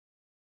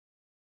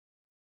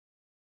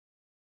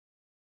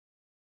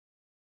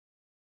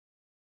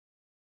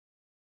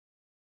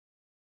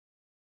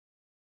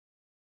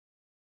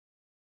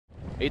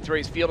Eighth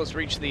race field has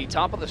reached the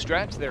top of the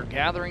stretch. They're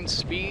gathering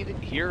speed.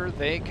 Here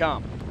they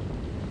come.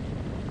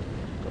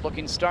 Good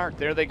looking start.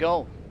 There they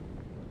go.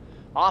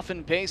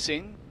 Often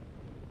pacing.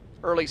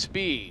 Early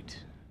speed.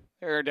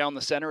 There down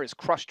the center is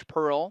Crushed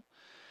Pearl.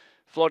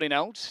 Floating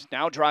out.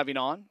 Now driving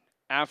on.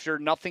 After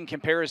Nothing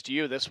Compares to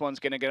You, this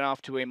one's going to get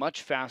off to a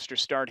much faster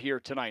start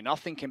here tonight.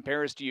 Nothing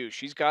Compares to You.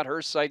 She's got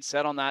her sights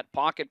set on that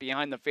pocket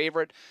behind the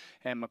favorite,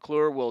 and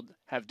McClure will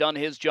have done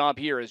his job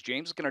here as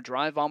James is going to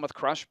drive on with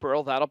Crushed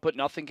Pearl. That'll put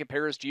Nothing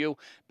Compares to You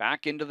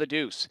back into the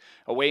deuce.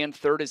 Away in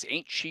third is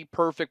Ain't She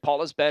Perfect.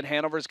 Paula's Bed.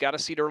 Hanover's got a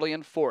seat early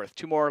in fourth.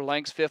 Two more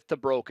lengths, fifth to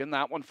Broken.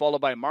 That one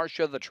followed by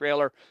Marcia, the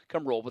trailer.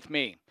 Come Roll With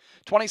Me.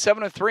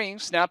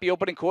 27-3, snappy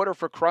opening quarter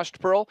for Crushed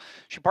Pearl.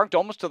 She parked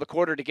almost to the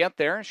quarter to get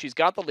there. She's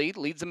got the lead,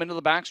 leads them into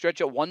the backstretch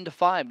at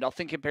 1-5.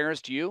 Nothing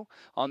Compares to You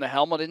on the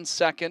helmet in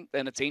second.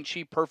 Then it's Ain't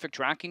She Perfect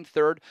tracking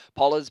third.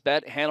 Paula's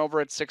Bet. Hanover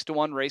at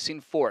 6-1,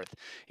 racing fourth.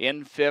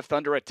 In fifth,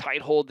 under a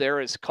tight hold there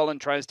as Cullen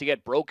tries to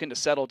get Broken to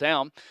settle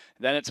down.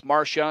 Then it's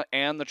Marcia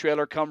and the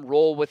trailer Come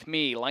Roll With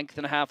Me. Length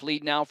and a half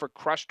lead now for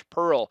Crushed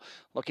Pearl.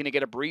 Looking to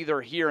get a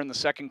breather here in the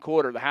second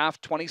quarter. The half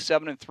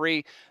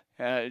 27-3.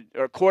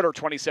 Or quarter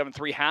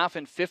 27-3, half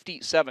and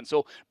 57.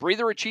 So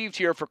breather achieved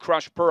here for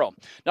Crushed Pearl.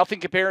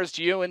 Nothing Compares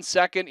to You in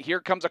second. Here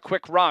comes a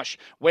quick rush.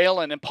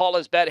 Whalen and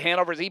Paula's Bet.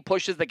 Hanover as he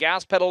pushes the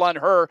gas pedal on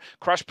her.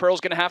 Crushed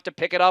Pearl's going to have to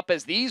pick it up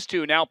as these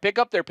two now pick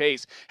up their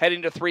pace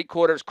heading to three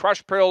quarters.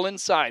 Crushed Pearl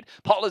inside.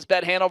 Paula's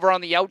Bet. Hanover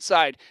on the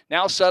outside.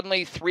 Now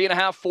suddenly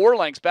 3.5, 4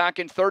 lengths back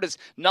in third is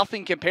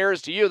Nothing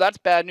Compares to You. That's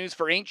bad news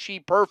for Ain't She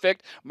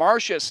Perfect.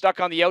 Marcia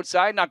stuck on the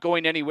outside, not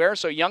going anywhere.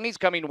 So Youngie's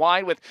coming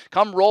wide with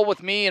Come Roll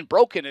With Me, and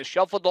Broken is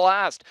shuffled to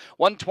last.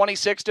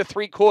 126 to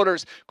three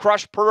quarters.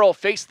 Crushed Pearl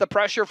faced the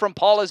pressure from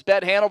Paula's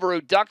Bet. Hanover,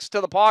 who ducks to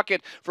the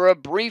pocket for a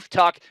brief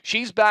tuck.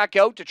 She's back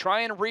out to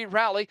try and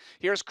re-rally.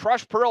 Here's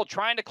Crushed Pearl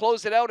trying to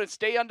close it out and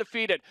stay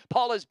undefeated.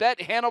 Paula's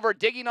Bet. Hanover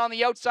digging on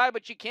the outside,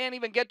 but she can't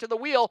even get to the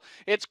wheel.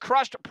 It's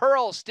Crushed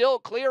Pearl still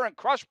clear, and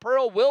Crushed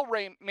Pearl will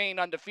remain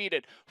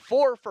undefeated.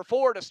 4 for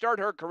 4 to start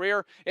her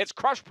career. It's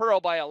Crushed Pearl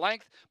by a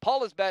length.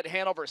 Paula's Bet.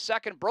 Hanover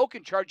second.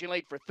 Broken charging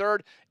late for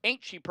third.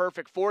 Ain't She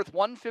Perfect fourth.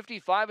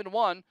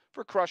 155-1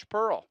 for Crushed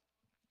Pearl.